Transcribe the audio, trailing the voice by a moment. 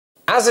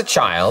As a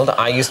child,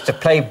 I used to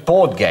play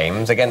board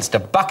games against a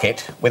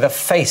bucket with a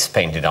face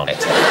painted on it.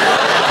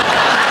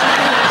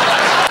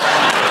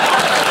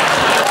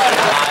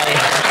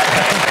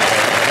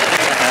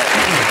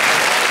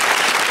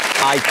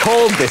 I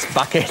called this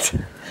bucket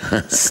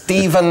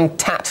Stephen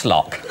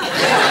Tatlock.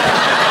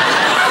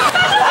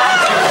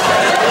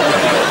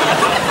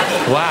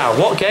 Wow,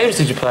 what games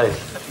did you play?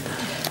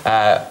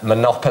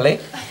 Monopoly.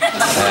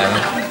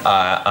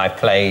 I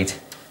played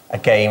a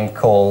game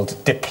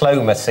called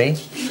Diplomacy.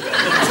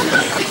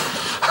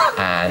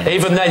 And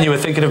even then, you were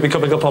thinking of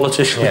becoming a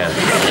politician. Yeah.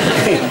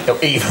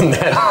 Even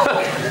then,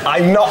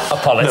 I'm not a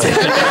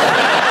politician.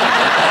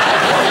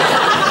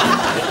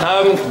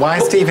 Why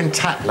Stephen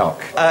Tatlock?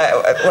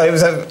 Well, it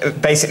was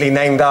basically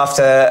named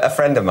after a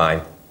friend of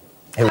mine.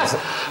 Who was...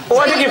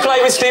 Why did you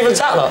play with Stephen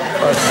Tatlock?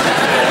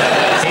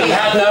 He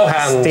had no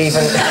hands.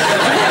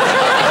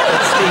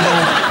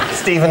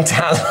 Stephen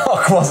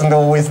Tatlock wasn't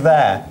always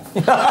there.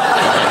 But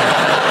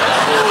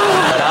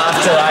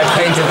after I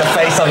painted the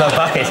face on the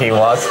bucket, he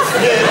was.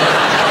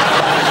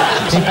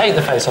 Did you paint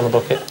the face on the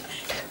bucket?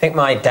 I think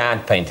my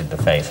dad painted the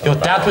face. Your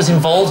dad was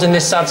involved in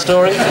this sad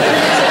story?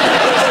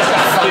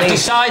 You've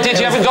decided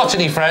you haven't got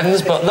any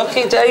friends, but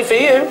lucky day for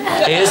you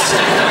is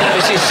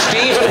this is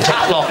Stephen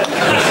Tatlock.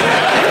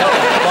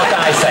 What can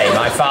I say?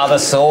 My father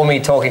saw me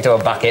talking to a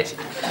bucket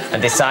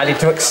and decided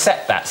to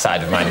accept that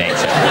side of my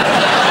nature.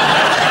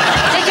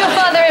 Did your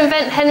father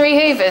invent Henry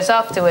Hoovers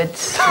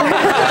afterwards?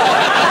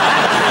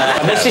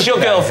 And this is your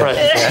girlfriend.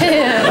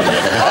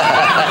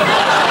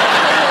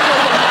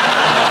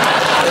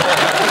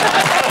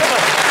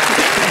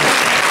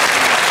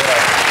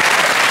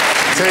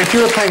 So if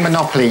you were playing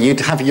Monopoly, you'd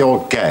have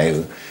your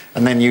go,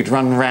 and then you'd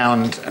run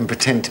round and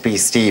pretend to be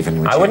Stephen,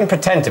 would you? I wouldn't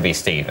pretend to be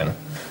Stephen,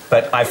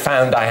 but I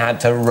found I had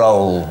to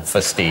roll for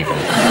Stephen.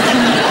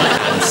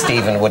 And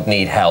Stephen would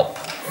need help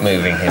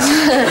moving his...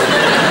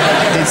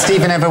 Did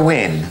Stephen ever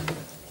win?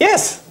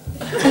 Yes.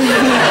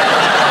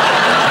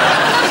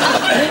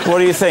 What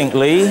do you think,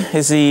 Lee?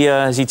 Is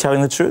he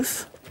telling the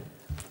truth?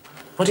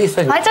 What do you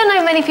think? I don't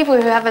know many people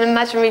who have an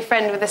imaginary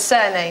friend with a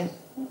surname.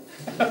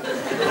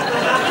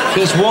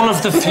 He's one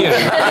of the few.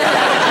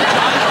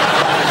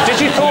 Did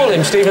you call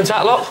him Stephen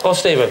Tatlock or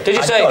Stephen? Did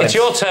you say, it's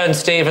your turn,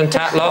 Stephen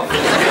Tatlock?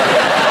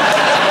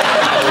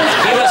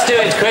 You must do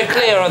it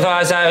quickly, or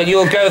otherwise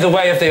you'll go the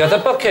way of the other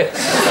buckets.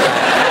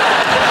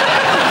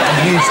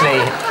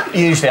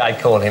 Usually I'd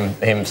call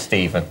him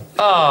Stephen.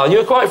 Oh, you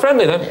were quite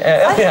friendly then.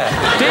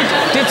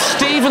 Yeah. Did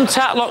Stephen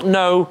Tatlock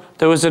know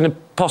there was an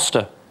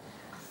imposter?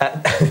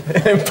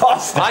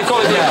 Imposter? I call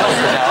it the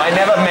imposter. No, I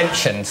never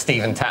mentioned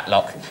Stephen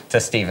Tatlock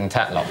to Stephen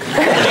Tatlock.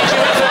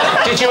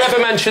 Did you ever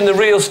mention the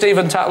real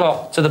Stephen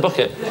Tatlock to the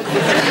bucket?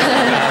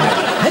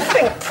 I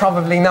think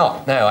probably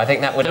not. No, I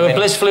think that would have been... They were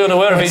blissfully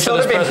unaware of each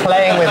other's presence. Sort of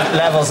been playing with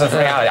levels of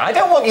reality. I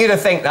don't want you to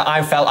think that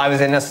I felt I was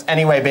in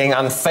any way being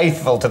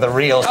unfaithful to the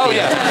real Stephen. Oh,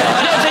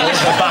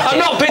 yeah. I'm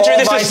not picturing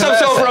this as some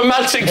sort of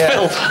romantic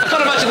film. I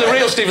can't imagine the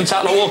real Stephen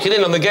Tatlock walking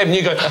in on the game and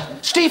you go,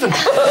 Stephen!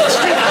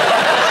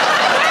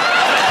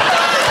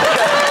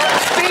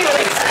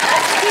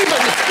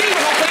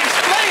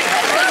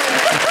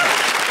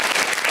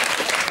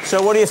 So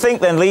what do you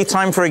think then, Lee?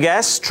 Time for a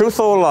guess. Truth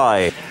or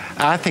lie?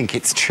 I think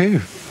it's true.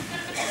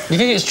 You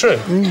think it's true?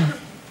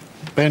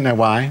 Don't know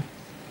why.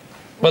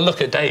 Well,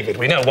 look at David.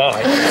 We know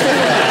why.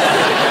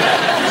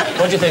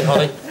 What do you think,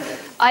 Holly?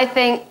 I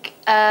think...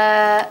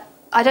 I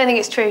don't think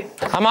it's true.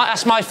 I might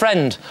ask my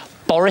friend,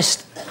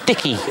 Boris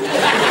Dickey. What do you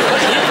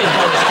think,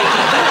 Boris Dickey?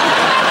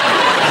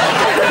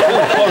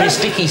 Boris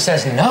Dickey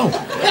says no.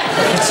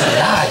 It's a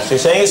lie. So you're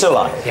saying it's a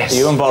lie? Yes.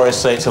 You and Boris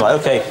say it's a lie.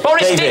 OK,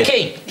 Boris David.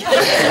 Dickey!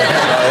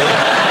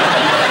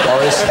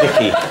 Boris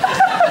Dickey.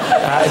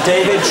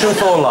 David,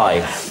 truth or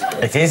lie?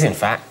 It is, in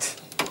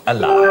fact, a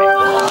lie.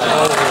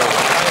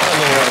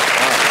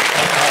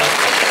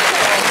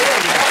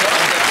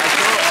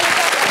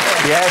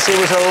 Yes, it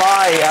was a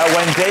lie.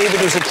 When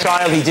David was a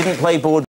child, he didn't play board